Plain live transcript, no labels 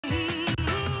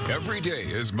Every day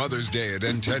is Mother's Day at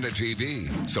Antenna TV.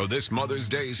 So this Mother's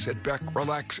Day, sit back,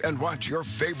 relax, and watch your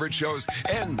favorite shows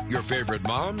and your favorite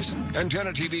moms.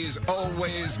 Antenna TV's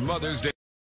Always Mother's Day.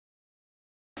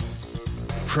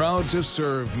 Proud to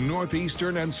serve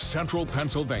northeastern and central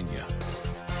Pennsylvania.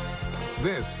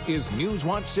 This is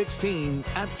NewsWatch 16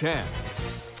 at 10.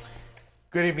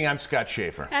 Good evening, I'm Scott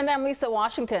Schaefer. And I'm Lisa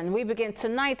Washington. We begin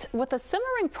tonight with a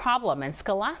simmering problem in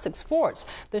scholastic sports,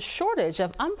 the shortage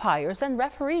of umpires and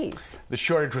referees. The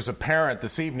shortage was apparent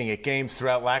this evening at games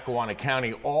throughout Lackawanna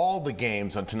County. All the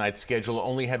games on tonight's schedule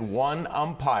only had one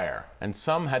umpire, and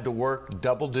some had to work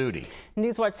double duty.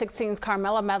 NewsWatch 16's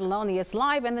Carmela Maddaloni is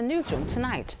live in the newsroom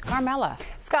tonight. Carmela.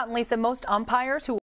 Scott and Lisa, most umpires who